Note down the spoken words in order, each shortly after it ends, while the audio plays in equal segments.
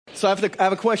So I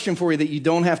have a question for you that you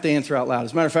don't have to answer out loud.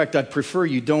 As a matter of fact, I'd prefer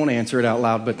you don't answer it out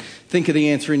loud, but think of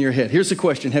the answer in your head. Here's the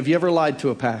question. Have you ever lied to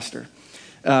a pastor?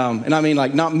 And I mean,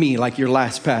 like, not me, like your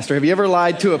last pastor. Have you ever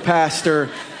lied to a pastor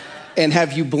and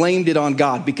have you blamed it on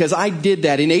God? Because I did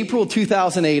that. In April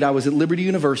 2008, I was at Liberty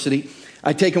University.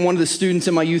 I'd taken one of the students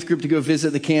in my youth group to go visit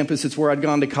the campus. It's where I'd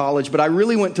gone to college. But I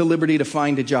really went to Liberty to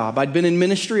find a job. I'd been in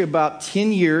ministry about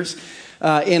 10 years.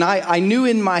 And I knew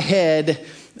in my head,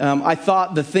 I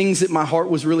thought the things that my heart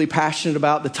was really passionate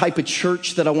about, the type of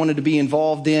church that I wanted to be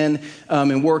involved in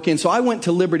and work in. So I went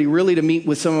to Liberty really to meet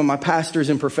with some of my pastors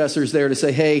and professors there to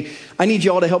say, hey, I need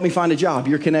you all to help me find a job.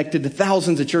 You're connected to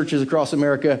thousands of churches across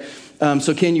America.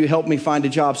 So can you help me find a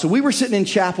job? So we were sitting in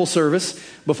chapel service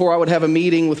before I would have a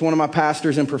meeting with one of my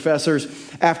pastors and professors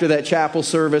after that chapel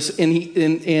service.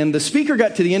 And the speaker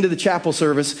got to the end of the chapel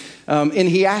service and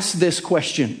he asked this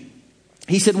question.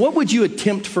 He said, what would you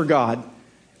attempt for God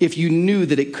if you knew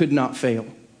that it could not fail?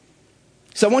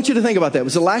 So I want you to think about that. It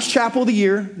was the last chapel of the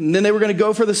year, and then they were going to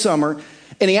go for the summer.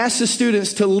 And he asked the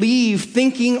students to leave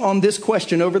thinking on this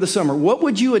question over the summer. What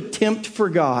would you attempt for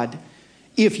God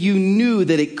if you knew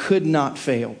that it could not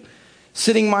fail?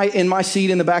 Sitting in my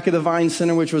seat in the back of the Vine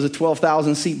Center, which was a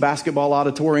 12,000 seat basketball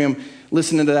auditorium,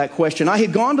 listening to that question, I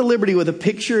had gone to Liberty with a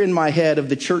picture in my head of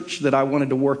the church that I wanted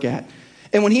to work at.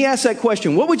 And when he asked that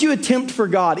question, what would you attempt for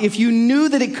God if you knew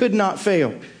that it could not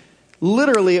fail?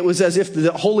 Literally, it was as if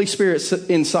the Holy Spirit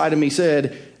inside of me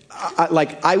said,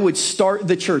 I would start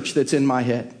the church that's in my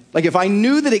head. Like if I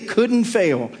knew that it couldn't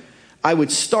fail, I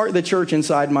would start the church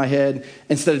inside my head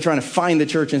instead of trying to find the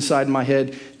church inside my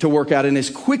head to work out. And as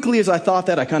quickly as I thought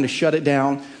that, I kind of shut it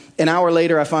down. An hour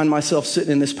later, I find myself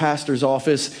sitting in this pastor's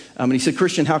office. And he said,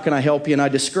 Christian, how can I help you? And I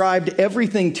described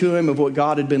everything to him of what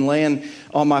God had been laying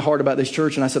on my heart about this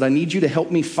church. And I said, I need you to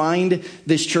help me find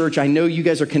this church. I know you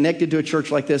guys are connected to a church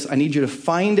like this. I need you to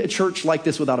find a church like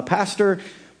this without a pastor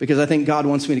because I think God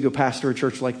wants me to go pastor a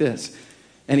church like this.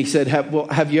 And he said,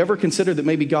 have you ever considered that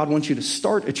maybe God wants you to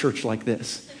start a church like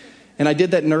this? And I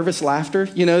did that nervous laughter,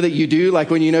 that you do,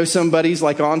 like when you know somebody's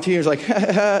like on to you, it's like,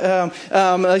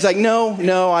 he's like,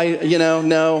 no,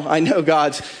 I know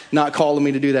God's not calling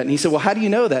me to do that. And he said, well, how do you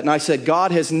know that? And I said,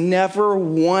 God has never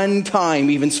one time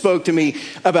even spoke to me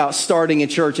about starting a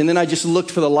church. And then I just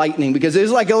looked for the lightning because it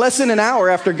was like less than an hour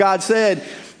after God said,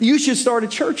 you should start a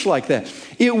church like that.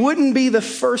 It wouldn't be the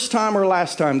first time or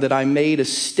last time that I made a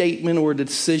statement or a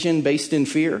decision based in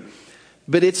fear.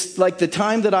 But it's like the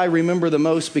time that I remember the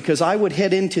most because I would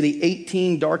head into the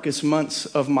 18 darkest months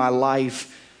of my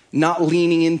life not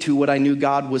leaning into what I knew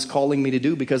God was calling me to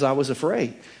do because I was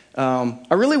afraid. I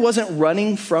really wasn't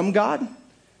running from God.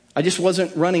 I just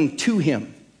wasn't running to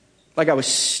him. Like I was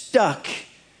stuck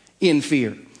in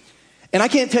fear. And I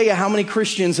can't tell you how many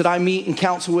Christians that I meet and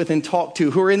counsel with and talk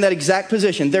to who are in that exact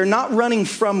position. They're not running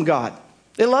from God.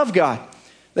 They love God.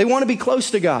 They want to be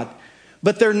close to God.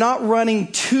 But they're not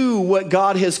running to what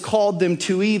God has called them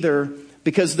to either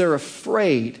because they're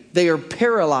afraid. They are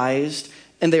paralyzed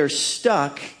and they are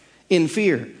stuck in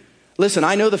fear. Listen,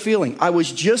 I know the feeling. I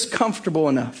was just comfortable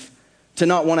enough to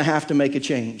not want to have to make a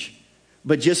change,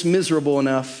 but just miserable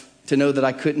enough to know that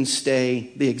I couldn't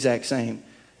stay the exact same.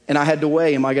 And I had to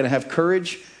weigh, am I going to have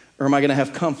courage or am I going to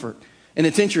have comfort? And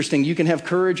it's interesting. You can have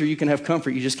courage or you can have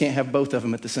comfort. You just can't have both of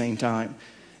them at the same time.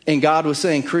 And God was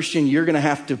saying, Christian, you're going to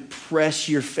have to press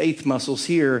your faith muscles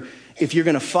here if you're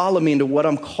going to follow me into what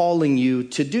I'm calling you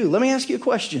to do. Let me ask you a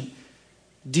question.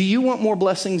 Do you want more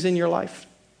blessings in your life?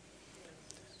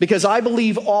 Because I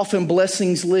believe often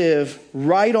blessings live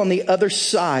right on the other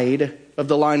side of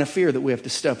the line of fear that we have to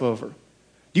step over.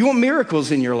 Do you want miracles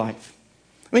in your life?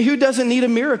 I mean, who doesn't need a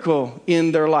miracle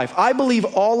in their life? I believe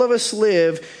all of us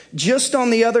live just on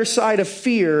the other side of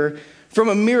fear from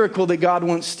a miracle that God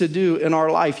wants to do in our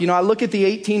life. I look at the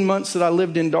 18 months that I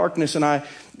lived in darkness and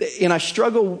I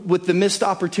struggle with the missed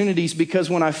opportunities because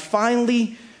when I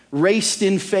finally raced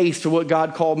in faith to what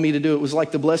God called me to do, it was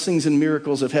like the blessings and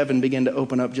miracles of heaven began to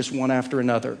open up just one after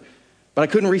another. But I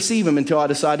couldn't receive them until I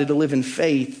decided to live in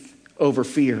faith over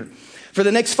fear. For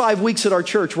the next 5 weeks at our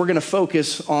church, we're going to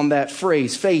focus on that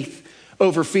phrase, faith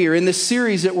over fear, in this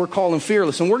series that we're calling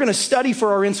Fearless. And we're going to study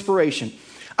for our inspiration.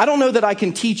 I don't know that I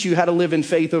can teach you how to live in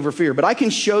faith over fear, but I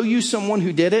can show you someone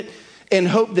who did it and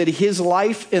hope that his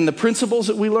life and the principles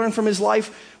that we learn from his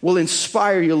life will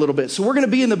inspire you a little bit. So we're going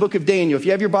to be in the book of Daniel. If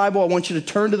you have your Bible, I want you to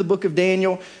turn to the book of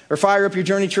Daniel or fire up your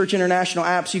Journey Church International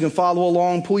app so you can follow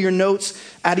along. Pull your notes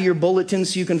out of your bulletin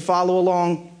so you can follow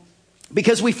along.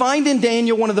 Because we find in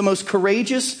Daniel one of the most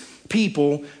courageous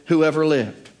people who ever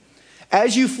lived.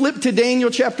 As you flip to Daniel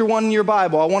chapter 1 in your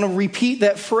Bible, I want to repeat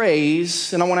that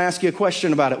phrase and I want to ask you a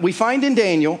question about it. We find in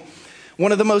Daniel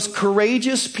One of the most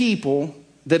courageous people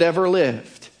that ever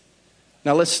lived.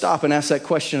 Now let's stop and ask that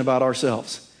question about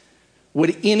ourselves.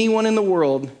 Would anyone in the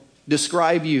world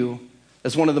describe you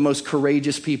as one of the most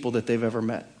courageous people that they've ever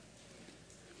met?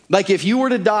 Like if you were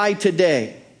to die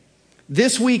today,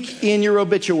 this week in your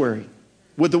obituary,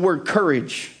 would the word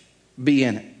courage be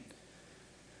in it?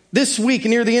 This week,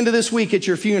 near the end of this week at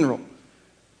your funeral,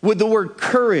 would the word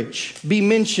courage be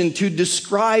mentioned to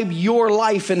describe your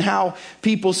life and how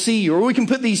people see you? Or we can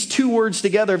put these two words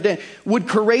together. Would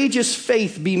courageous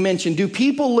faith be mentioned? Do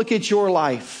people look at your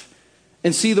life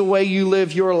and see the way you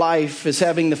live your life as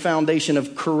having the foundation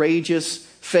of courageous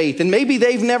faith? And maybe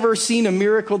they've never seen a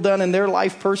miracle done in their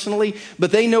life personally,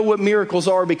 but they know what miracles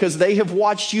are because they have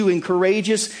watched you in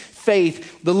courageous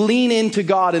faith, the lean into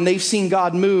God, and they've seen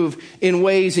God move in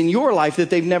ways in your life that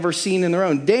they've never seen in their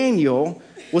own. Daniel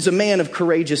was a man of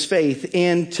courageous faith.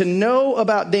 And to know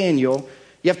about Daniel,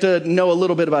 you have to know a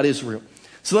little bit about Israel.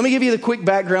 So let me give you the quick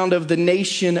background of the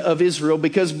nation of Israel,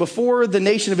 because before the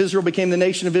nation of Israel became the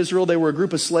nation of Israel, they were a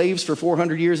group of slaves for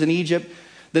 400 years in Egypt.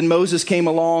 Then Moses came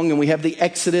along and we have the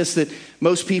Exodus that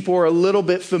most people are a little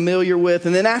bit familiar with.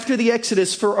 And then after the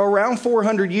Exodus, for around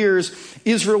 400 years,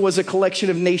 Israel was a collection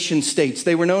of nation states.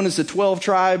 They were known as the 12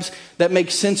 tribes. That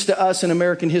makes sense to us in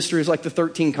American history as like the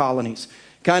 13 colonies.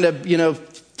 Kind of,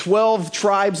 12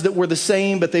 tribes that were the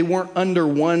same, but they weren't under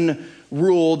one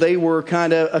rule. They were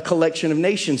kind of a collection of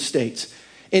nation states.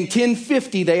 In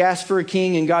 1050, they asked for a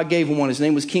king, and God gave them one. His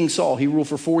name was King Saul. He ruled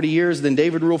for 40 years. Then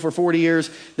David ruled for 40 years.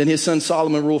 Then his son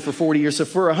Solomon ruled for 40 years. So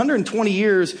for 120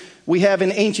 years, we have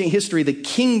in ancient history the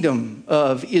kingdom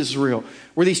of Israel,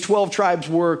 where these 12 tribes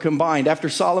were combined. After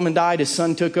Solomon died, his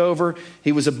son took over.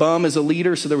 He was a bum as a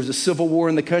leader, so there was a civil war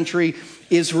in the country.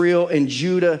 Israel and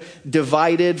Judah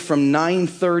divided from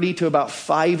 930 to about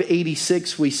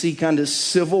 586. We see kind of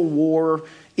civil war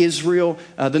Israel.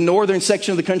 The northern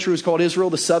section of the country was called Israel.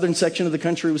 The southern section of the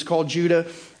country was called Judah.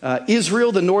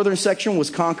 Israel, the northern section, was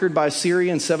conquered by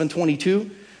Assyria in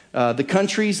 722. The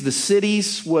countries, the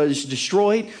cities was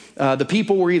destroyed. The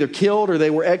people were either killed or they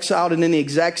were exiled. And then the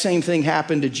exact same thing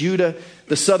happened to Judah,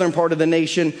 the southern part of the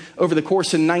nation. Over the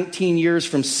course of 19 years,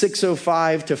 from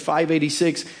 605 to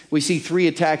 586, we see 3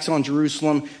 attacks on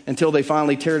Jerusalem until they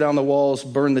finally tear down the walls,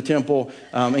 burn the temple,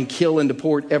 and kill and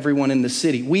deport everyone in the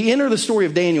city. We enter the story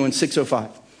of Daniel in 605.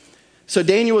 So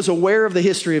Daniel is aware of the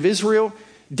history of Israel.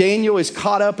 Daniel is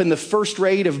caught up in the first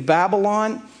raid of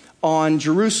Babylon on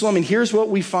Jerusalem. And here's what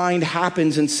we find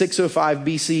happens in 605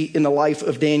 BC in the life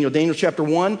of Daniel. Daniel chapter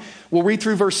 1, we'll read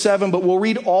through verse 7, but we'll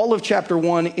read all of chapter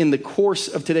 1 in the course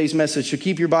of today's message. So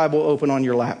keep your Bible open on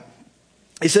your lap.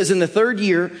 It says, in the 3rd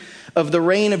year of the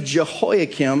reign of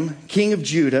Jehoiakim, king of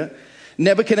Judah,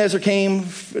 Nebuchadnezzar,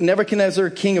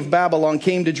 king of Babylon,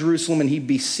 came to Jerusalem and he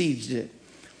besieged it.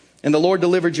 And the Lord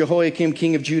delivered Jehoiakim,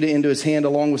 king of Judah, into his hand,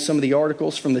 along with some of the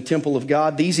articles from the temple of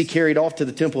God. These he carried off to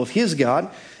the temple of his God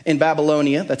in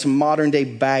Babylonia. That's modern-day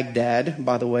Baghdad,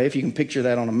 by the way, if you can picture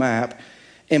that on a map.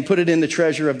 And put it in the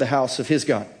treasure of the house of his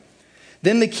God.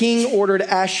 Then the king ordered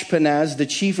Ashpenaz, the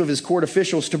chief of his court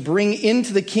officials, to bring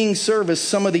into the king's service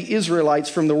some of the Israelites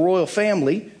from the royal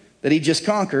family that he just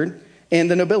conquered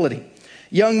and the nobility.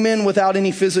 Young men without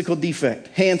any physical defect,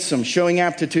 handsome, showing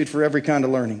aptitude for every kind of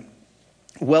learning.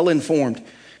 Well-informed,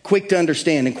 quick to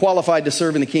understand, and qualified to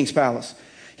serve in the king's palace.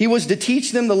 He was to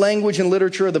teach them the language and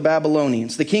literature of the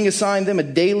Babylonians. The king assigned them a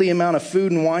daily amount of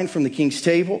food and wine from the king's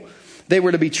table. They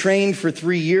were to be trained for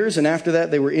 3 years, and after that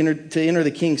they were to enter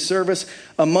the king's service.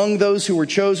 Among those who were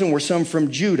chosen were some from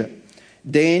Judah.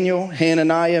 Daniel,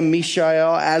 Hananiah,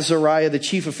 Mishael, Azariah, the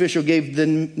chief official, gave the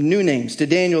new names. To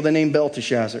Daniel, the name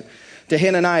Belteshazzar. To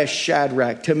Hananiah,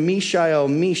 Shadrach. To Mishael,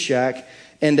 Meshach.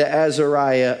 And to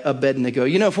Azariah, Abednego.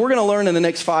 If we're going to learn in the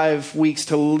next 5 weeks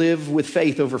to live with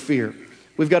faith over fear,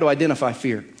 we've got to identify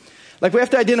fear. Like, we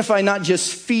have to identify not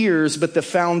just fears, but the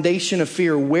foundation of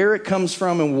fear, where it comes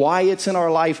from and why it's in our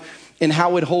life and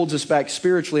how it holds us back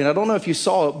spiritually. And I don't know if you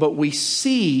saw it, but we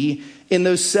see in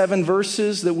those 7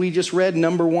 verses that we just read,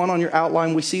 number 1 on your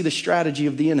outline, we see the strategy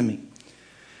of the enemy.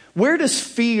 Where does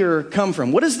fear come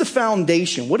from? What is the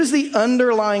foundation? What is the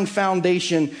underlying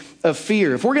foundation of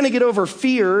fear? If we're going to get over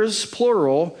fears,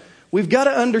 plural, we've got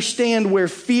to understand where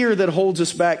fear that holds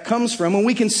us back comes from. And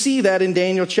we can see that in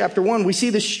Daniel chapter 1. We see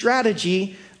the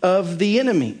strategy of the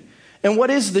enemy. And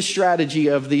what is the strategy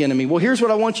of the enemy? Well, here's what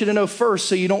I want you to know first,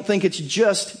 so you don't think it's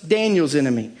just Daniel's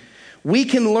enemy. We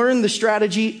can learn the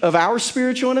strategy of our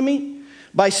spiritual enemy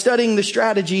by studying the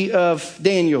strategy of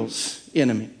Daniel's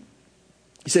enemy.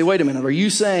 You say, wait a minute, are you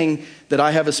saying that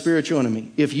I have a spiritual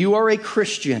enemy? If you are a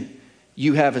Christian,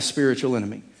 you have a spiritual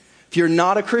enemy. If you're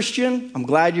not a Christian, I'm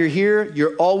glad you're here.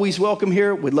 You're always welcome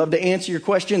here. We'd love to answer your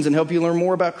questions and help you learn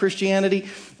more about Christianity.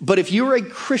 But if you're a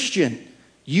Christian,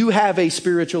 you have a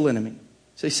spiritual enemy.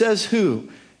 So he says who?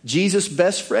 Jesus'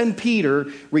 best friend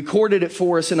Peter recorded it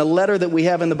for us in a letter that we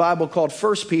have in the Bible called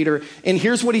 1 Peter. And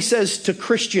here's what he says to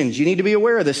Christians. You need to be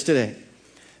aware of this today.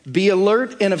 Be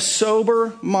alert and of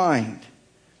sober mind.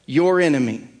 Your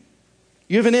enemy.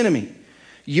 You have an enemy.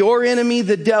 Your enemy,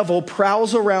 the devil,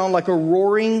 prowls around like a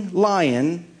roaring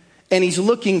lion, and he's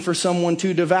looking for someone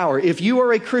to devour. If you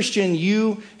are a Christian,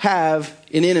 you have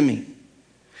an enemy.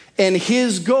 And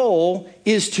his goal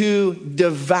is to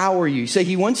devour you. You say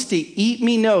he wants to eat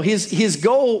me? No, his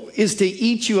goal is to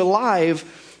eat you alive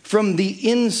from the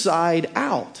inside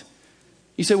out.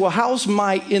 You say, well, how's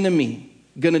my enemy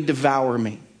going to devour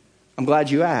me? I'm glad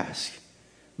you asked.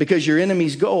 Because your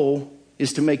enemy's goal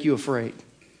is to make you afraid.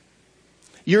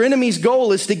 Your enemy's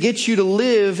goal is to get you to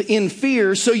live in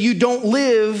fear so you don't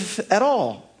live at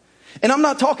all. And I'm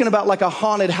not talking about like a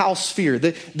haunted house fear.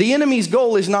 The enemy's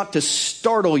goal is not to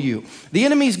startle you. The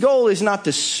enemy's goal is not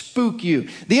to spook you.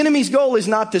 The enemy's goal is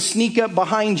not to sneak up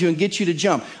behind you and get you to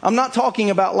jump. I'm not talking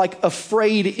about like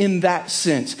afraid in that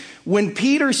sense. When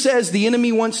Peter says the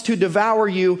enemy wants to devour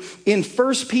you, in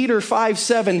 1 Peter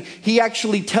 5:7, he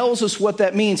actually tells us what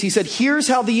that means. He said, here's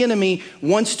how the enemy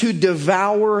wants to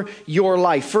devour your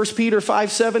life. 1 Peter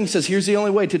 5:7, he says, here's the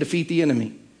only way to defeat the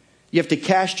enemy. You have to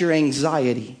cast your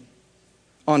anxiety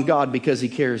on God because he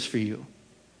cares for you.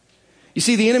 You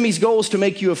see, the enemy's goal is to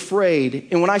make you afraid.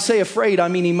 And when I say afraid, I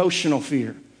mean emotional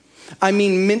fear. I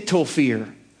mean mental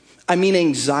fear. I mean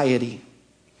anxiety.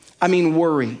 I mean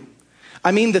worry.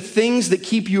 I mean the things that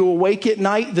keep you awake at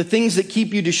night, the things that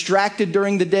keep you distracted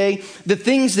during the day, the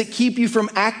things that keep you from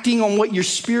acting on what your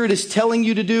spirit is telling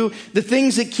you to do, the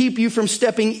things that keep you from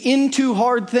stepping into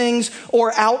hard things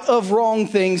or out of wrong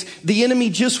things. The enemy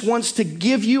just wants to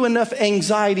give you enough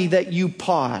anxiety that you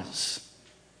pause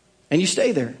and you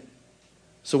stay there.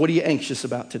 So what are you anxious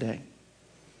about today?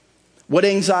 What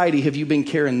anxiety have you been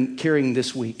carrying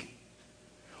this week?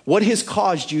 What has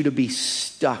caused you to be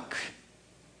stuck?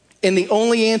 And the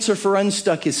only answer for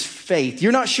unstuck is faith.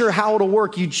 You're not sure how it'll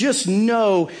work. You just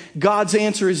know God's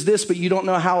answer is this, but you don't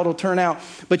know how it'll turn out.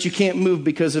 But you can't move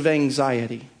because of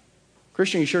anxiety.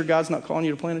 Christian, you sure God's not calling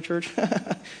you to plant a church?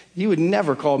 He would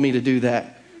never call me to do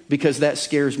that because that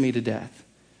scares me to death.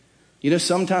 You know,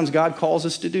 sometimes God calls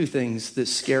us to do things that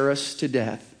scare us to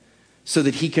death so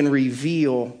that he can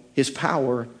reveal his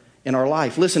power in our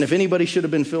life. Listen, if anybody should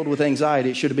have been filled with anxiety,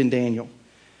 it should have been Daniel.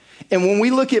 And when we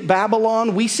look at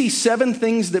Babylon, we see 7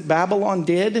 things that Babylon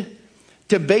did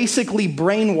to basically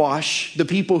brainwash the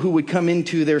people who would come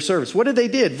into their service. What did they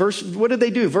do?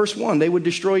 Verse 1, they would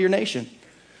destroy your nation.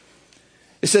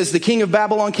 It says the king of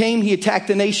Babylon came, he attacked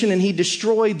the nation, and he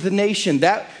destroyed the nation.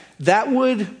 That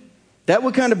would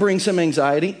kind of bring some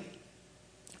anxiety.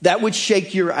 That would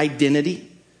shake your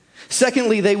identity.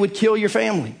 Secondly, they would kill your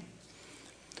family.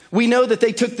 We know that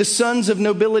they took the sons of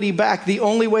nobility back. The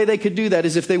only way they could do that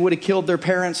is if they would have killed their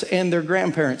parents and their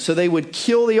grandparents. So they would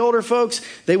kill the older folks.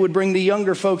 They would bring the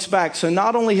younger folks back. So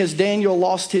not only has Daniel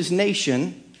lost his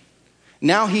nation,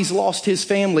 now he's lost his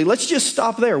family. Let's just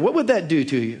stop there. What would that do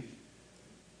to you?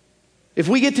 If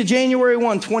we get to January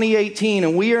 1, 2018,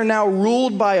 and we are now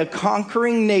ruled by a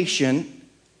conquering nation,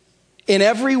 and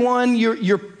everyone,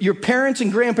 your parents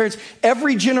and grandparents,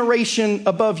 every generation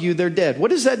above you, they're dead. What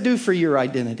does that do for your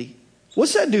identity?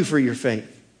 What's that do for your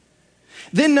faith?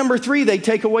 Then number 3, they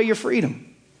take away your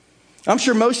freedom. I'm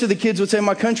sure most of the kids would say,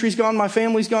 my country's gone, my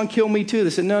family's gone, kill me too. They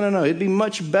said, no. It'd be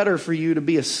much better for you to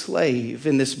be a slave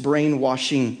in this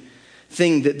brainwashing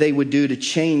thing that they would do to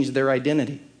change their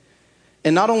identity.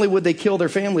 And not only would they kill their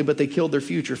family, but they killed their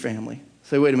future family.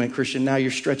 Say, wait a minute, Christian, now you're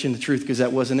stretching the truth because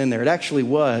that wasn't in there. It actually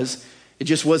was. It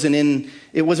just wasn't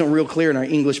real clear in our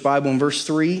English Bible. In verse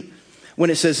 3, when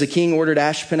it says the king ordered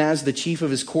Ashpenaz, the chief of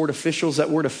his court officials,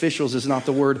 that word officials is not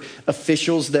the word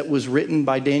officials that was written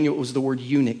by Daniel. It was the word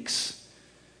eunuchs.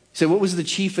 You say, what was the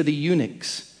chief of the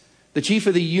eunuchs? The chief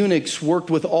of the eunuchs worked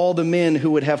with all the men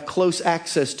who would have close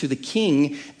access to the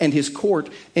king and his court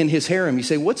and his harem. You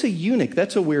say, what's a eunuch?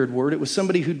 That's a weird word. It was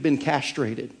somebody who'd been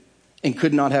castrated and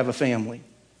could not have a family.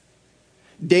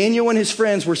 Daniel and his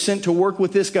friends were sent to work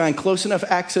with this guy and close enough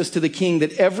access to the king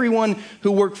that everyone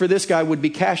who worked for this guy would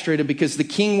be castrated because the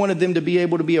king wanted them to be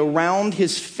able to be around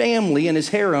his family and his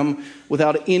harem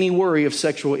without any worry of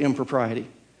sexual impropriety.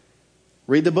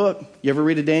 Read the book. You ever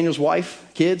read of Daniel's wife,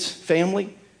 kids,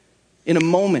 family? In a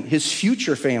moment, his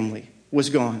future family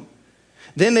was gone.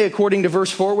 Then they, according to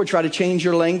verse 4, would try to change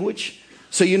your language.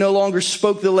 So you no longer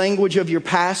spoke the language of your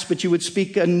past, but you would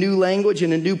speak a new language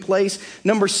in a new place.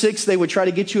 Number 6, they would try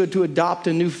to get you to adopt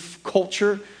a new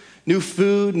culture, new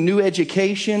food, new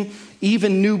education,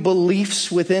 even new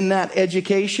beliefs within that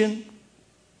education.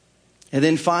 And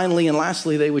then finally and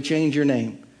lastly, they would change your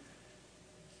name.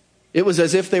 It was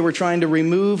as if they were trying to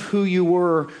remove who you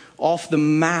were off the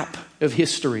map of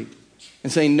history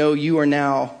and saying, no, you are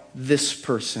now this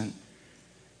person.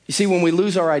 You see, when we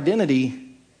lose our identity,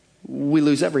 we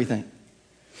lose everything.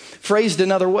 Phrased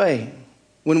another way,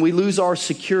 when we lose our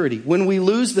security, when we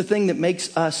lose the thing that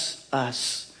makes us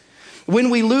us, when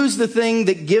we lose the thing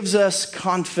that gives us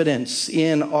confidence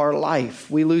in our life,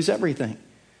 we lose everything.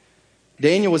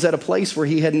 Daniel was at a place where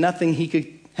he had nothing he could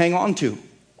hang on to.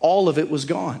 All of it was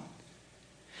gone.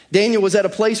 Daniel was at a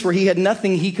place where he had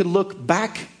nothing he could look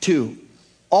back to.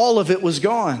 All of it was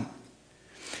gone.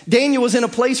 Daniel was in a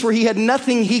place where he had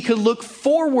nothing he could look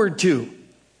forward to.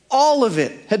 All of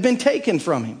it had been taken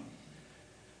from him.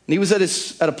 And he was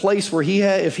at a place where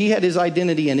if he had his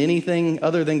identity in anything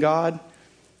other than God,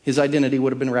 his identity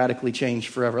would have been radically changed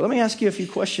forever. Let me ask you a few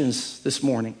questions this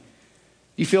morning.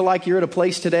 Do you feel like you're at a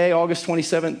place today, August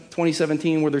 27,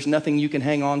 2017, where there's nothing you can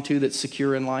hang on to that's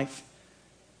secure in life?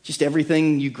 Just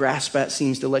everything you grasp at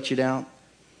seems to let you down? Do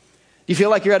you feel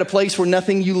like you're at a place where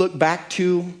nothing you look back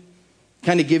to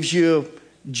kind of gives you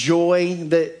joy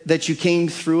that you came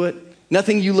through it?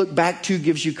 Nothing you look back to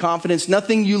gives you confidence.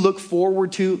 Nothing you look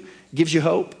forward to gives you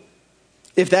hope.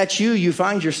 If that's you, you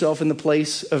find yourself in the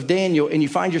place of Daniel, and you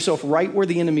find yourself right where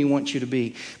the enemy wants you to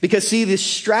be. Because see, the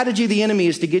strategy of the enemy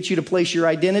is to get you to place your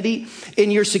identity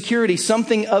and your security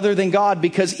something other than God,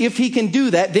 because if he can do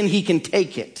that, then he can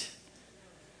take it.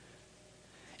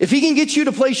 If he can get you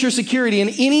to place your security in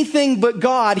anything but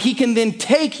God, he can then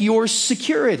take your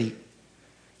security,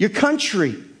 your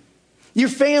country, your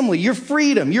family, your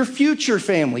freedom, your future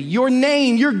family, your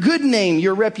name, your good name,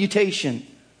 your reputation,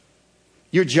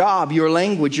 your job, your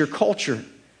language, your culture.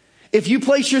 If you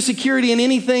place your security in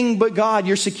anything but God,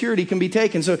 your security can be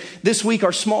taken. So this week,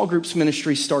 our small groups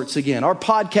ministry starts again. Our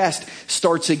podcast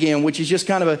starts again, which is just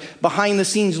kind of a behind the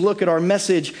scenes look at our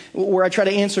message, where I try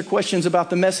to answer questions about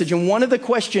the message. And one of the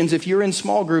questions, if you're in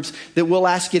small groups, that we'll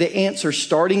ask you to answer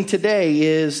starting today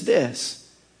is this: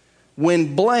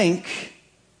 when blank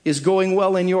is going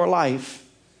well in your life,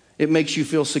 it makes you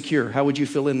feel secure. How would you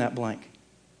fill in that blank?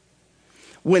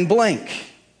 When blank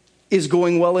is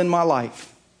going well in my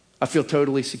life, I feel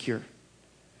totally secure.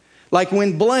 Like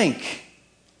when blank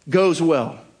goes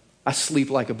well, I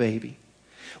sleep like a baby.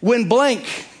 When blank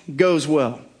goes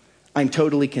well, I'm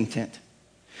totally content.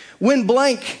 When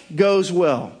blank goes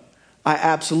well, I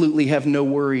absolutely have no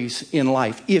worries in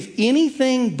life. If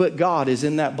anything but God is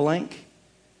in that blank,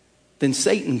 then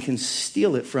Satan can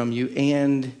steal it from you,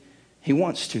 and he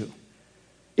wants to.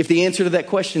 If the answer to that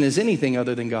question is anything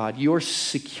other than God, your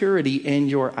security and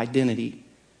your identity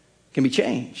can be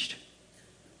changed.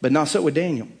 But not so with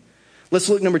Daniel. Let's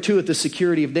look, number 2, at the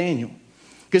security of Daniel.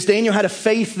 Because Daniel had a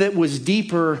faith that was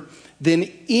deeper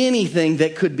than anything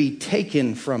that could be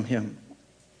taken from him.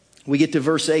 We get to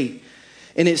verse 8,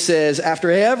 and it says,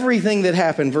 after everything that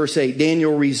happened, verse 8,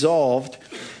 Daniel resolved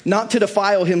not to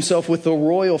defile himself with the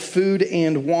royal food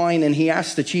and wine, and he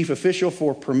asked the chief official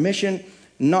for permission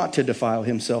not to defile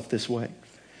himself this way.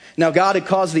 Now God had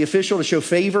caused the official to show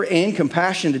favor and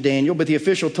compassion to Daniel, but the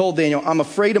official told Daniel, I'm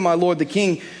afraid of my lord the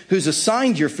king, who's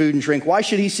assigned your food and drink. Why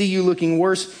should he see you looking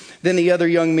worse than the other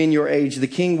young men your age? The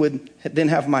king would then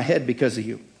have my head because of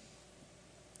you.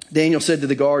 Daniel said to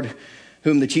the guard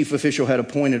whom the chief official had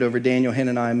appointed over Daniel,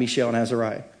 Hananiah, Mishael, and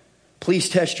Azariah, please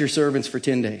test your servants for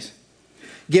 10 days.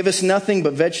 Give us nothing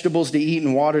but vegetables to eat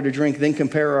and water to drink. Then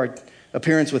compare our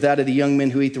appearance with that of the young men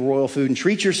who eat the royal food, and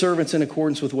treat your servants in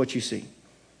accordance with what you see.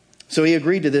 So he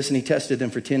agreed to this, and he tested them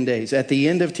for 10 days. At the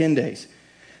end of 10 days,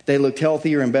 they looked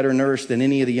healthier and better nourished than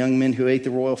any of the young men who ate the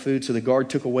royal food. So the guard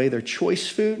took away their choice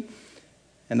food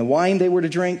and the wine they were to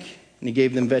drink, and he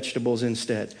gave them vegetables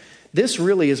instead. This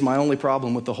really is my only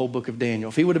problem with the whole book of Daniel.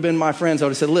 If he would have been my friends, I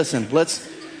would have said, listen,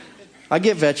 I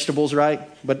get vegetables, right?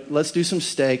 But let's do some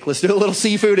steak. Let's do a little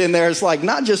seafood in there. It's like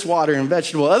not just water and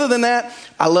vegetable. Other than that,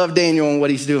 I love Daniel and what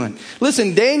he's doing.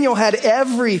 Listen, Daniel had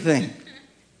everything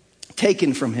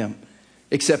taken from him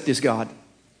except his God.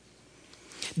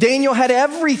 Daniel had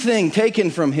everything taken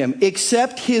from him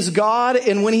except his God.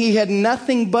 And when he had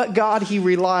nothing but God, he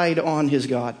relied on his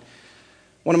God.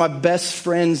 One of my best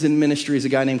friends in ministry is a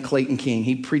guy named Clayton King.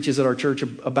 He preaches at our church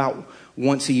about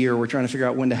once a year. We're trying to figure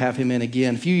out when to have him in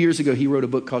again. A few years ago, he wrote a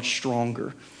book called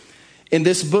Stronger. And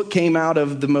this book came out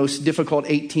of the most difficult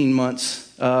 18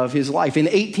 months of his life. In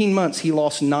 18 months, he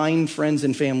lost 9 friends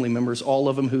and family members, all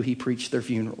of them who he preached their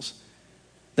funerals.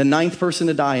 The 9th person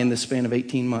to die in this span of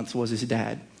 18 months was his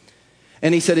dad.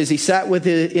 And he said as he sat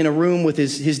in a room with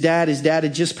his dad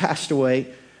had just passed away.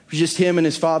 It was just him and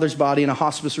his father's body in a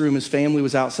hospice room. His family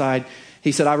was outside.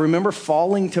 He said, I remember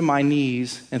falling to my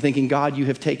knees and thinking, God, you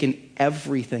have taken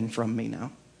everything from me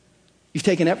now. You've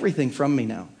taken everything from me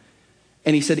now.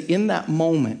 And he said, in that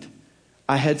moment,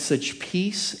 I had such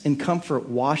peace and comfort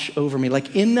wash over me.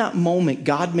 Like in that moment,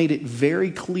 God made it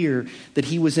very clear that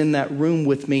he was in that room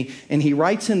with me. And he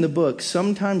writes in the book,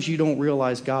 sometimes you don't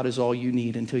realize God is all you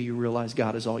need until you realize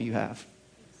God is all you have.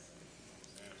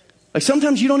 Like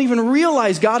sometimes you don't even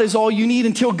realize God is all you need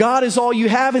until God is all you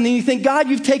have. And then you think, God,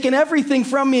 you've taken everything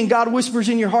from me. And God whispers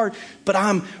in your heart, but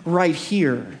I'm right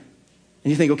here.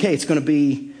 And you think, okay, it's going to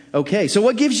be okay. So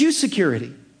what gives you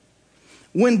security?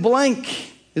 When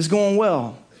blank is going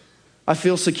well, I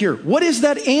feel secure. What is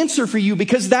that answer for you?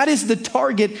 Because that is the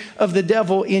target of the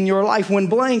devil in your life. When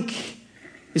blank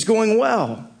is going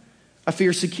well, I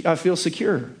feel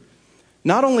secure.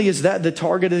 Not only is that the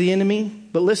target of the enemy,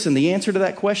 but listen, the answer to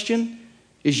that question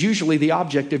is usually the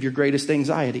object of your greatest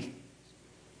anxiety.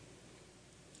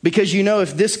 Because you know,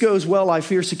 if this goes well, I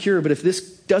feel secure. But if this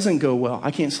doesn't go well,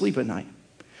 I can't sleep at night.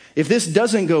 If this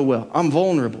doesn't go well, I'm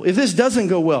vulnerable. If this doesn't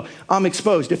go well, I'm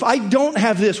exposed. If I don't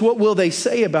have this, what will they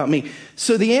say about me?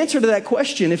 So the answer to that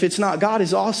question, if it's not God,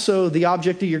 is also the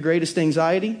object of your greatest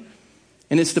anxiety.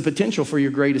 And it's the potential for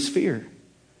your greatest fear.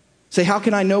 Say, how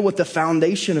can I know what the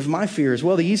foundation of my fear is?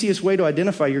 Well, the easiest way to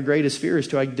identify your greatest fear is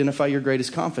to identify your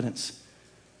greatest confidence.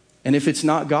 And if it's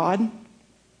not God,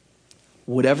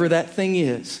 whatever that thing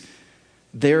is,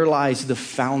 there lies the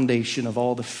foundation of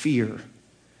all the fear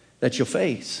that you'll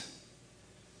face.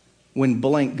 When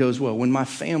blank goes well, when my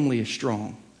family is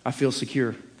strong, I feel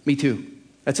secure. Me too.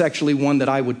 That's actually one that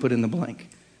I would put in the blank.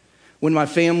 When my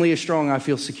family is strong, I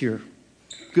feel secure.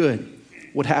 Good.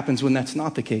 What happens when that's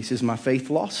not the case? Is my faith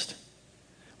lost?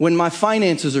 When my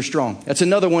finances are strong, that's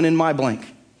another one in my blank.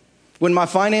 When my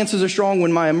finances are strong,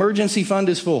 when my emergency fund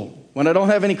is full, when I don't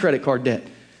have any credit card debt,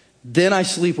 then I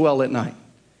sleep well at night.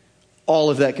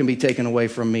 All of that can be taken away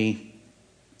from me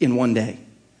in one day.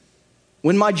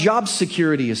 When my job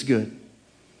security is good,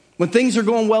 when things are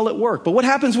going well at work. But what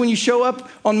happens when you show up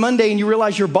on Monday and you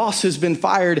realize your boss has been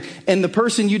fired and the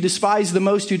person you despise the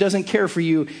most who doesn't care for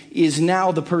you is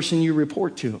now the person you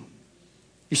report to?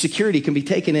 Your security can be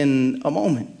taken in a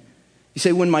moment. You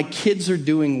say, when my kids are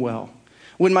doing well,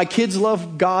 when my kids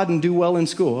love God and do well in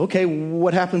school. Okay,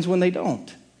 what happens when they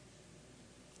don't?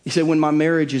 You say, when my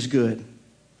marriage is good,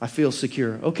 I feel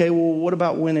secure. Okay, well, what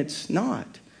about when it's not?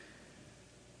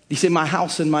 You say, my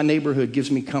house in my neighborhood gives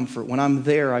me comfort. When I'm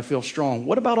there, I feel strong.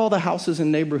 What about all the houses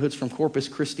and neighborhoods from Corpus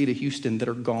Christi to Houston that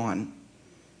are gone?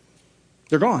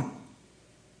 They're gone.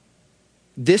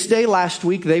 This day last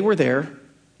week, they were there.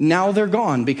 Now they're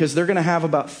gone because they're going to have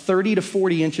about 30 to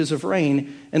 40 inches of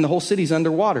rain and the whole city's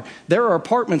underwater. There are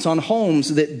apartments on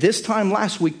homes that this time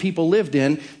last week people lived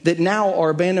in that now are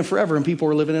abandoned forever and people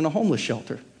are living in a homeless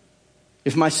shelter.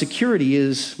 If my security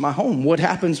is my home, what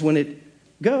happens when it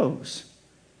goes?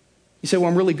 You say, well,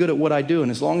 I'm really good at what I do,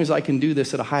 and as long as I can do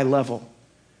this at a high level,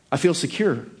 I feel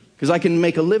secure because I can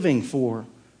make a living for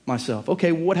myself.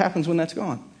 Okay, what happens when that's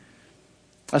gone?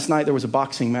 Last night there was a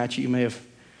boxing match you may have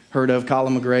heard of.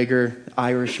 Colin McGregor,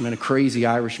 Irishman, a crazy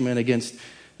Irishman against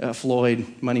Floyd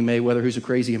Money Mayweather, who's a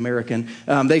crazy American.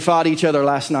 They fought each other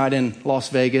last night in Las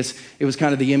Vegas. It was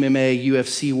kind of the MMA,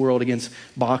 UFC world against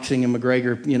boxing, and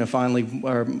McGregor,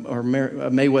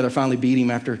 Mayweather finally beat him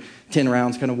after 10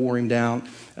 rounds, kind of wore him down.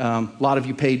 A lot of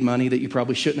you paid money that you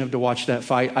probably shouldn't have to watch that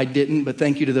fight. I didn't, but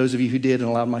thank you to those of you who did and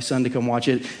allowed my son to come watch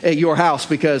it at your house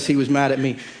because he was mad at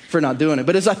me for not doing it.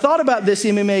 But as I thought about this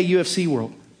MMA, UFC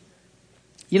world,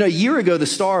 a year ago, the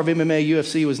star of MMA,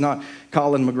 UFC was not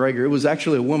Colin McGregor. It was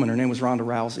actually a woman. Her name was Ronda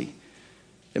Rousey.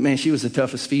 And man, she was the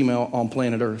toughest female on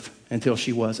planet Earth until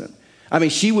she wasn't. I mean,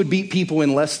 she would beat people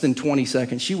in less than 20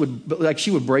 seconds. She would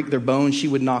break their bones. She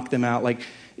would knock them out.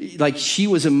 Like she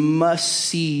was a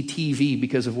must-see TV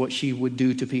because of what she would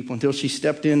do to people until she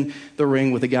stepped in the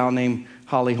ring with a gal named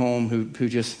Holly Holm who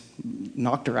just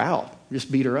knocked her out,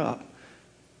 just beat her up.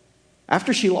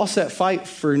 After she lost that fight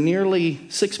for nearly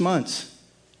 6 months,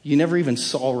 you never even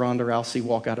saw Ronda Rousey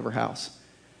walk out of her house.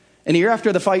 And a year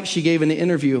after the fight, she gave an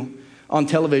interview on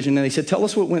television, and they said, tell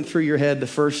us what went through your head the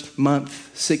first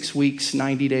month, 6 weeks,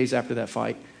 90 days after that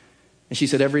fight. And she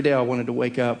said, every day I wanted to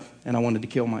wake up and I wanted to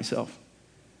kill myself.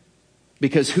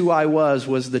 Because who I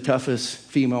was the toughest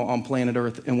female on planet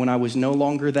Earth. And when I was no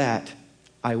longer that,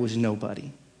 I was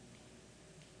nobody.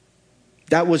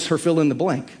 That was her fill in the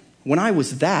blank. When I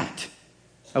was that,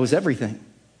 I was everything.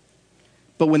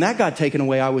 But when that got taken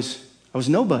away, I was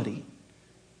nobody.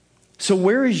 So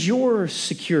where is your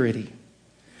security?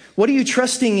 What are you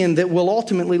trusting in that will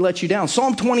ultimately let you down?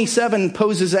 Psalm 27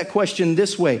 poses that question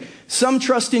this way. Some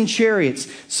trust in chariots.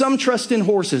 Some trust in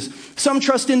horses. Some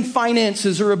trust in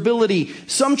finances or ability.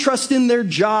 Some trust in their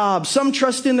job. Some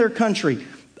trust in their country.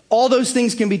 All those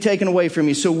things can be taken away from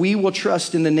you. So we will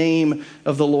trust in the name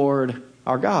of the Lord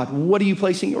our God. What are you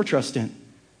placing your trust in?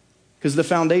 Because the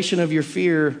foundation of your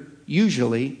fear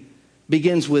usually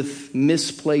begins with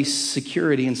misplaced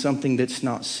security in something that's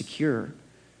not secure.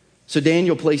 So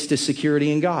Daniel placed his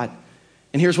security in God.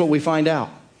 And here's what we find out.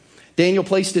 Daniel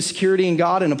placed his security in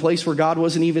God in a place where God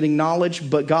wasn't even acknowledged,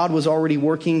 but God was already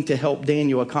working to help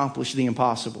Daniel accomplish the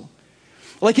impossible.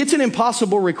 Like, it's an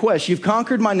impossible request. You've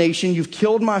conquered my nation. You've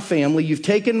killed my family. You've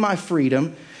taken my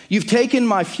freedom. You've taken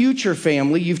my future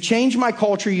family. You've changed my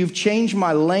culture. You've changed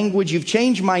my language. You've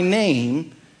changed my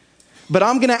name. But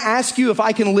I'm going to ask you if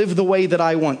I can live the way that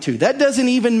I want to. That doesn't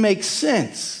even make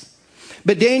sense.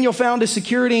 But Daniel found his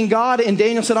security in God, and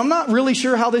Daniel said, I'm not really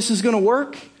sure how this is going to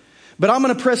work, but I'm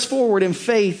going to press forward in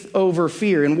faith over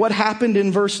fear. And what happened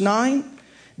in verse 9?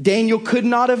 Daniel could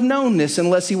not have known this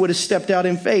unless he would have stepped out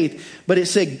in faith. But it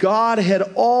said God had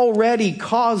already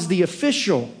caused the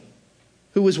official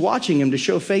who was watching him to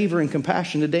show favor and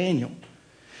compassion to Daniel.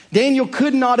 Daniel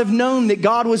could not have known that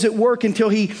God was at work until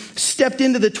he stepped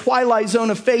into the twilight zone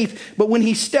of faith. But when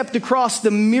he stepped across, the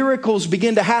miracles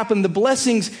began to happen. The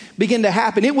blessings began to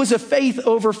happen. It was a faith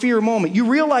over fear moment. You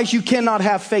realize you cannot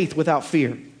have faith without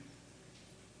fear.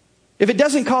 If it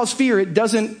doesn't cause fear, it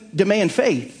doesn't demand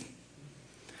faith.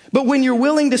 But when you're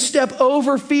willing to step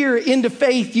over fear into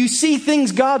faith, you see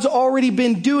things God's already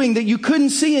been doing that you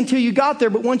couldn't see until you got there.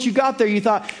 But once you got there, you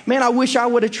thought, man, I wish I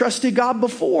would have trusted God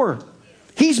before.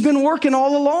 He's been working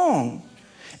all along.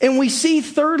 And we see,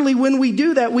 thirdly, when we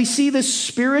do that, we see this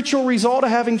spiritual result of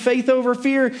having faith over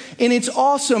fear. And it's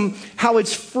awesome how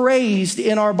it's phrased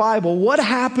in our Bible. What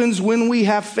happens when we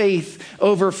have faith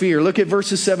over fear? Look at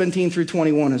verses 17 through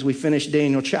 21 as we finish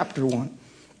Daniel chapter 1.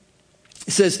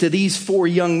 It says, to these 4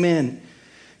 young men,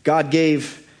 God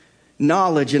gave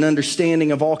knowledge and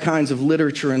understanding of all kinds of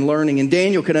literature and learning. And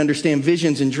Daniel could understand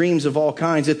visions and dreams of all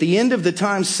kinds. At the end of the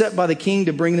time set by the king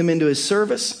to bring them into his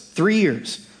service, 3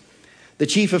 years, the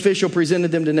chief official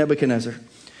presented them to Nebuchadnezzar.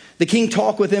 The king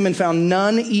talked with him and found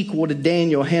none equal to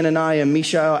Daniel, Hananiah,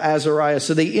 Mishael, Azariah.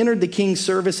 So they entered the king's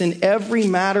service in every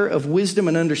matter of wisdom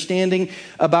and understanding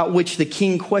about which the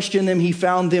king questioned them. He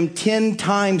found them 10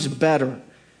 times better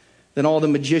than all the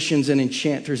magicians and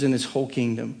enchanters in his whole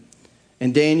kingdom.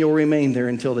 And Daniel remained there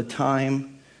until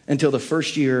the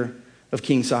first year of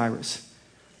King Cyrus.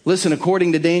 Listen,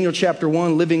 according to Daniel chapter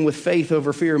 1, living with faith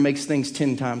over fear makes things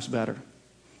 10 times better.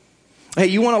 Hey,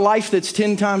 you want a life that's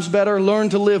 10 times better? Learn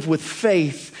to live with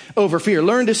faith over fear.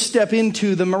 Learn to step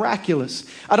into the miraculous.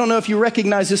 I don't know if you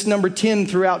recognize this number 10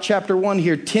 throughout chapter 1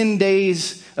 here. 10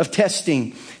 days of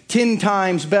testing. 10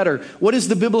 times better. What is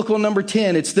the biblical number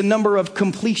 10? It's the number of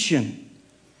completion.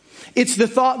 It's the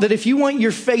thought that if you want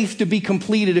your faith to be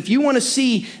completed, if you want to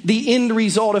see the end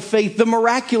result of faith, the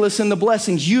miraculous and the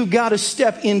blessings, you've got to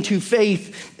step into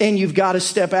faith and you've got to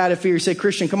step out of fear. You say,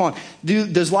 Christian, come on.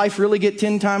 Does life really get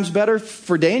 10 times better?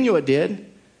 For Daniel, it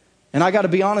did. And I got to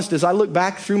be honest, as I look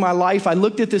back through my life, I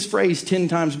looked at this phrase 10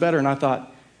 times better and I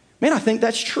thought, man, I think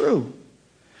that's true.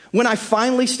 When I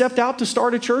finally stepped out to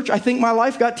start a church, I think my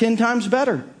life got 10 times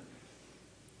better.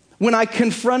 When I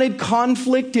confronted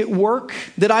conflict at work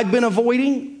that I'd been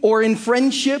avoiding or in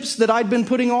friendships that I'd been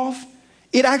putting off,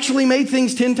 it actually made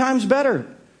things 10 times better.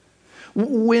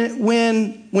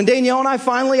 When Danielle and I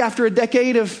finally, after a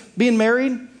decade of being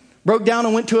married, broke down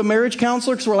and went to a marriage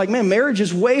counselor because we're like, man, marriage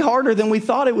is way harder than we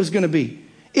thought it was going to be.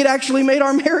 It actually made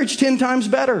our marriage 10 times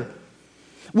better.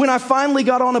 When I finally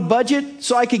got on a budget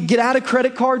so I could get out of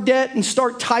credit card debt and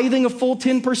start tithing a full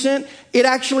 10%, it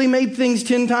actually made things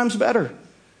 10 times better.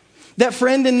 That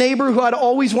friend and neighbor who I'd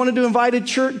always wanted to invite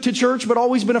to church but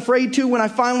always been afraid to, when I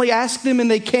finally asked them and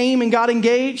they came and got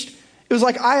engaged, it was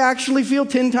like, I actually feel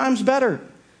 10 times better.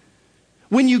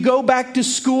 When you go back to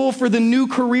school for the new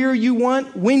career you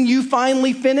want, when you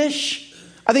finally finish,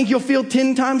 I think you'll feel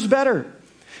 10 times better.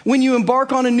 When you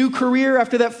embark on a new career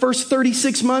after that first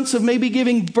 36 months of maybe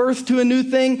giving birth to a new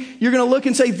thing, you're going to look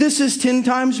and say, this is 10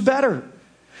 times better.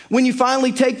 When you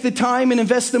finally take the time and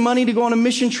invest the money to go on a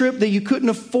mission trip that you couldn't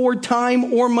afford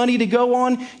time or money to go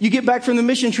on, you get back from the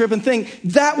mission trip and think,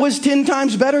 that was 10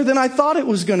 times better than I thought it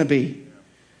was going to be.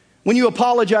 When you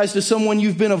apologize to someone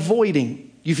you've been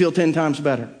avoiding, you feel 10 times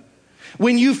better.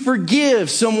 When you forgive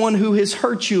someone who has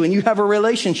hurt you and you have a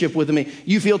relationship with them,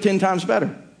 you feel 10 times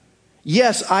better.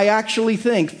 Yes, I actually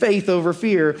think faith over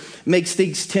fear makes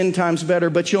things 10 times better,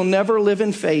 but you'll never live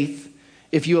in faith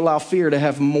if you allow fear to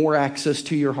have more access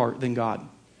to your heart than God.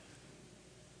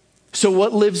 So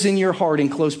what lives in your heart in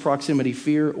close proximity,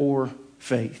 fear or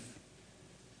faith?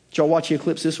 Did y'all watch the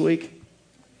eclipse this week?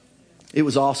 It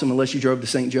was awesome unless you drove to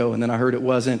St. Joe, and then I heard it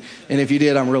wasn't. And if you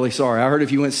did, I'm really sorry. I heard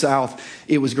if you went south,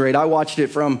 it was great. I watched it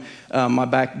from my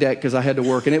back deck because I had to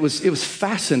work, and it was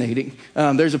fascinating.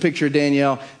 There's a picture of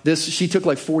Danielle. She took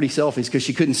like 40 selfies because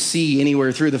she couldn't see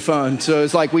anywhere through the phone. So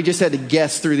it's like we just had to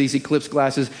guess through these eclipse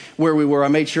glasses where we were. I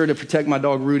made sure to protect my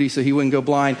dog Rudy so he wouldn't go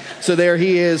blind. So there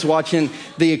he is watching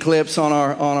the eclipse on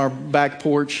our back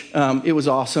porch. It was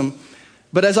awesome.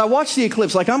 But as I watch the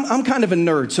eclipse, like I'm kind of a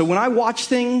nerd. So when I watch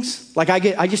things, like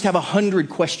I just have 100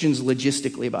 questions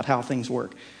logistically about how things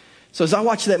work. So as I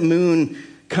watch that moon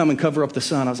come and cover up the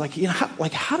sun, I was like,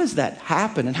 how does that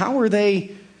happen? And how are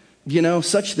they,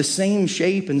 such the same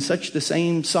shape and such the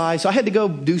same size? So I had to go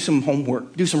do some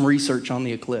homework, do some research on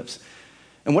the eclipse.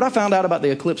 And what I found out about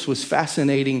the eclipse was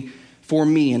fascinating for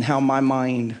me and how my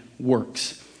mind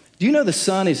works. Do you know the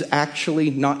sun is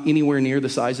actually not anywhere near the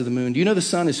size of the moon? Do you know the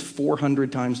sun is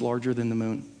 400 times larger than the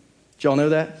moon? Did y'all know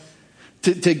that?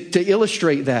 To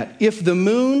illustrate that, if the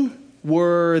moon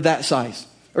were that size,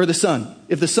 or the sun,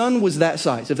 if the sun was that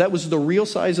size, if that was the real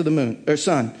size of the moon, or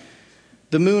sun,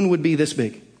 the moon would be this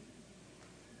big.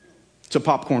 It's a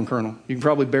popcorn kernel. You can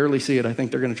probably barely see it. I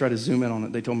think they're going to try to zoom in on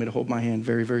it. They told me to hold my hand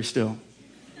very, very still.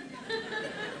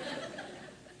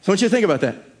 So I want you to think about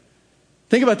that.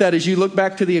 Think about that as you look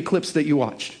back to the eclipse that you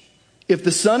watched. If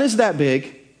the sun is that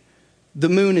big, the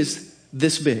moon is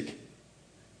this big.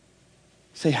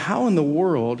 Say, how in the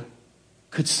world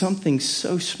could something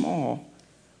so small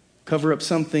cover up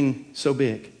something so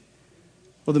big?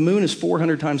 Well, the moon is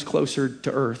 400 times closer to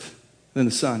Earth than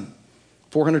the sun.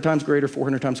 400 times greater,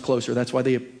 400 times closer. That's why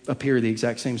they appear the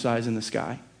exact same size in the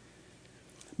sky.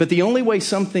 But the only way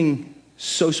something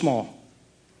so small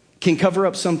can cover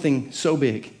up something so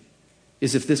big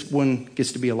is if this one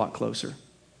gets to be a lot closer.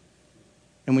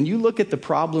 And when you look at the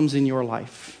problems in your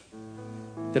life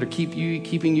that are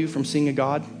keeping you from seeing a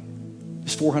God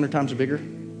is 400 times bigger,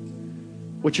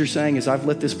 what you're saying is, I've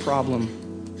let this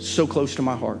problem so close to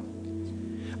my heart.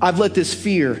 I've let this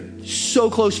fear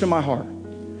so close to my heart,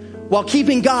 while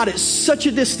keeping God at such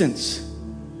a distance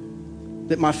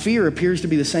that my fear appears to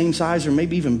be the same size or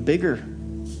maybe even bigger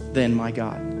than my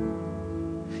God.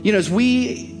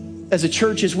 As a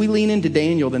church, as we lean into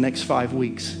Daniel the next 5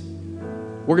 weeks,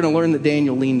 we're going to learn that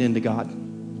Daniel leaned into God.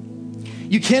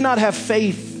 You cannot have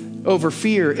faith over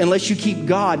fear unless you keep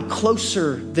God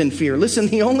closer than fear. Listen,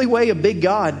 the only way a big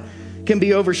God can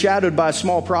be overshadowed by a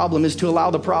small problem is to allow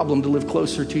the problem to live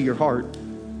closer to your heart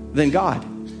than God.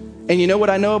 And you know what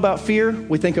I know about fear?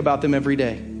 We think about them every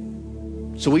day.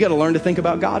 So we got to learn to think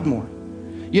about God more.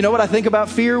 You know what I think about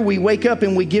fear? We wake up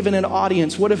and we give it an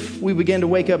audience. What if we begin to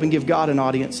wake up and give God an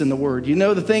audience in the Word? You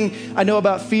know, the thing I know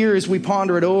about fear is we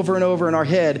ponder it over and over in our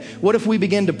head. What if we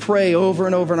begin to pray over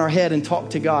and over in our head and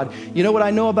talk to God? You know what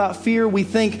I know about fear? We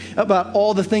think about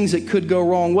all the things that could go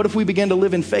wrong. What if we begin to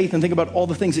live in faith and think about all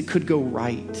the things that could go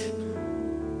right?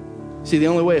 See, the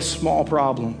only way a small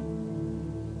problem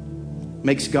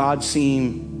makes God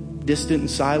seem distant and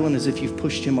silent is if you've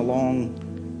pushed him a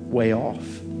long way off.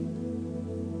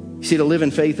 You see, to live in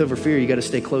faith over fear, you got to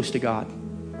stay close to God.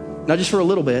 Not just for a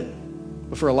little bit,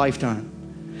 but for a lifetime.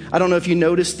 I don't know if you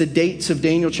noticed the dates of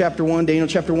Daniel chapter 1. Daniel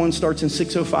chapter 1 starts in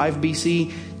 605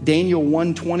 BC. Daniel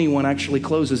 1:21 actually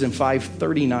closes in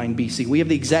 539 BC. We have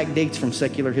the exact dates from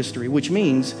secular history, which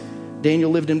means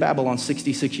Daniel lived in Babylon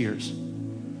 66 years.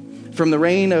 From the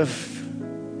reign of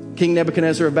King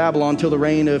Nebuchadnezzar of Babylon till the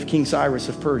reign of King Cyrus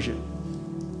of Persia.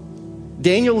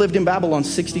 Daniel lived in Babylon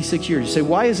 66 years. You say,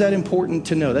 why is that important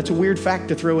to know? That's a weird fact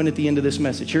to throw in at the end of this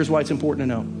message. Here's why it's important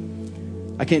to know.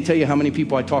 I can't tell you how many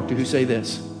people I talk to who say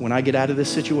this: when I get out of this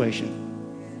situation,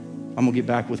 I'm going to get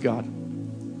back with God.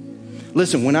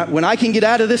 Listen, when I can get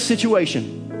out of this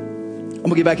situation, I'm going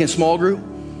to get back in small group,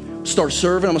 start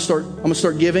serving, I'm going to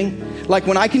start giving. Like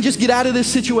when I can just get out of this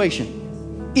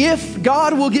situation, if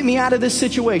God will get me out of this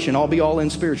situation, I'll be all in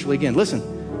spiritually again. Listen,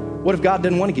 what if God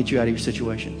doesn't want to get you out of your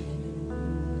situation?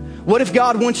 What if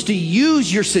God wants to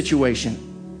use your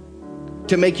situation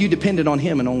to make you dependent on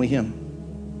him and only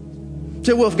him?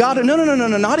 So, well, if God, no,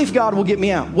 not if God will get me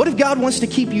out. What if God wants to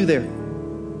keep you there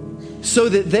so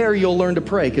that there you'll learn to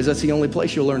pray, because that's the only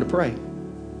place you'll learn to pray?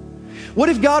 What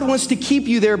if God wants to keep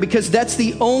you there because that's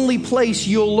the only place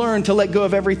you'll learn to let go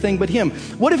of everything but him?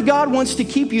 What if God wants to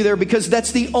keep you there because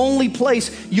that's the only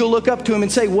place you'll look up to him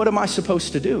and say, what am I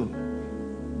supposed to do?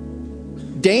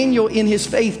 Daniel, in his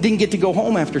faith, didn't get to go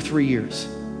home after 3 years.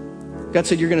 God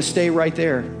said, you're going to stay right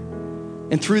there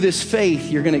And through this faith,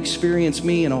 you're going to experience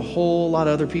me, and a whole lot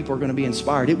of other people are going to be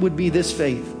inspired. It would be this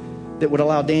faith that would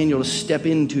allow Daniel to step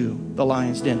into the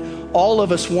lion's den. All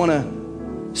of us want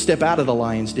to step out of the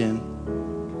lion's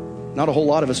den. Not a whole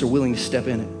lot of us are willing to step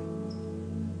in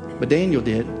it. But Daniel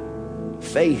did.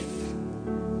 Faith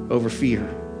over fear.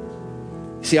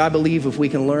 See, I believe if we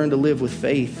can learn to live with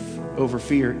faith over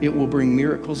fear, it will bring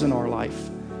miracles in our life.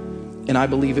 And I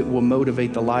believe it will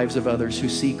motivate the lives of others who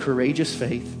see courageous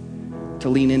faith to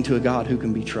lean into a God who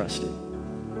can be trusted.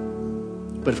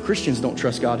 But if Christians don't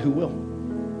trust God, who will?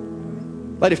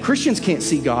 Like if Christians can't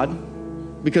see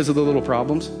God because of the little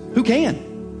problems, who can?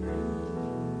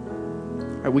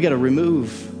 All right, we got to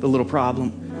remove the little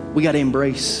problem. We got to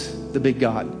embrace the big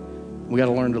God. We got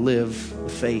to learn to live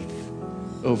with faith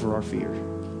over our fear.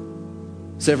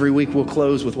 So every week we'll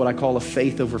close with what I call a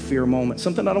faith over fear moment,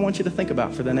 something I don't want you to think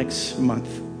about for the next month.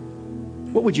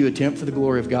 What would you attempt for the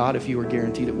glory of God if you were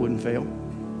guaranteed it wouldn't fail?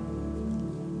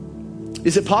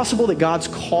 Is it possible that God's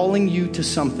calling you to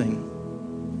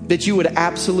something that you would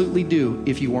absolutely do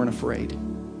if you weren't afraid?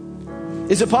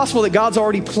 Is it possible that God's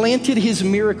already planted his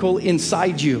miracle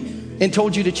inside you and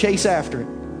told you to chase after it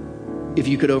if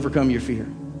you could overcome your fear?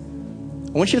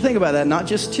 I want you to think about that, not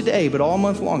just today, but all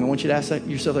month long. I want you to ask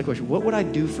yourself that question. What would I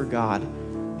do for God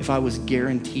if I was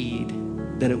guaranteed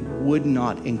that it would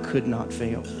not and could not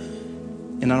fail?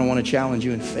 And I don't want to challenge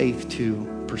you in faith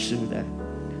to pursue that.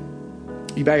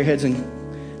 You bow your heads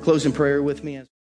and close in prayer with me.